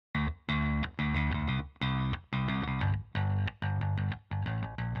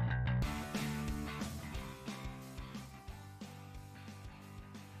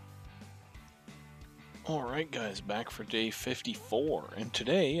Alright guys, back for day 54, and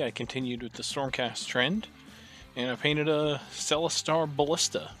today I continued with the Stormcast trend, and I painted a Celestar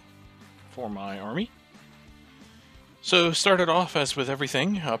Ballista for my army. So started off, as with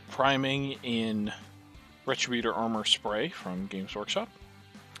everything, priming in Retributor Armor Spray from Games Workshop.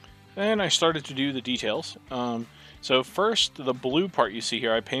 Then I started to do the details. So first, the blue part you see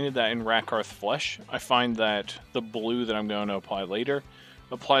here, I painted that in Rakarth Flesh. I find that the blue that I'm going to apply later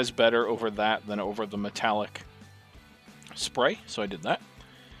applies better over that than over the metallic spray, so I did that.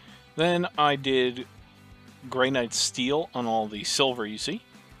 Then I did Grey Knight Steel on all the silver you see.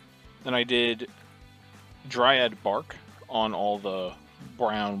 Then I did Dryad Bark on all the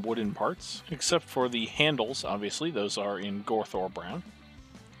brown wooden parts, except for the handles, obviously, those are in Gorthor Brown.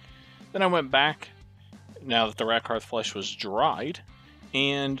 Then I went back, now that the Rakarth Flesh was dried,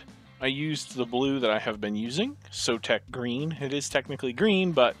 and I used the blue that I have been using, Sotek Green. It is technically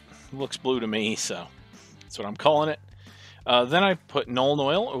green, but it looks blue to me, so that's what I'm calling it. Then I put Nuln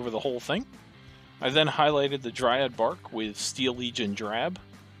Oil over the whole thing. I then highlighted the Dryad Bark with Steel Legion Drab,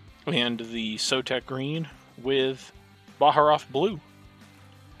 and the Sotek Green with Baharroth Blue.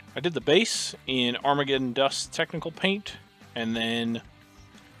 I did the base in Armageddon Dust Technical Paint, and then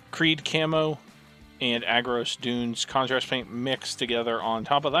Creed Camo and Agros Dunes Contrast Paint mixed together on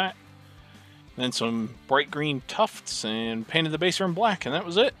top of that. Then some bright green tufts and painted the base in black, and that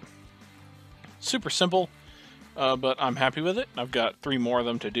was it. Super simple, but I'm happy with it. I've got 3 more of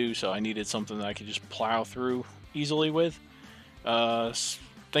them to do, so I needed something that I could just plow through easily with.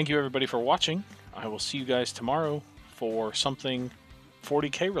 Thank you everybody for watching. I will see you guys tomorrow for something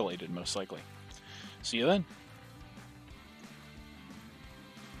 40k related, most likely. See you then.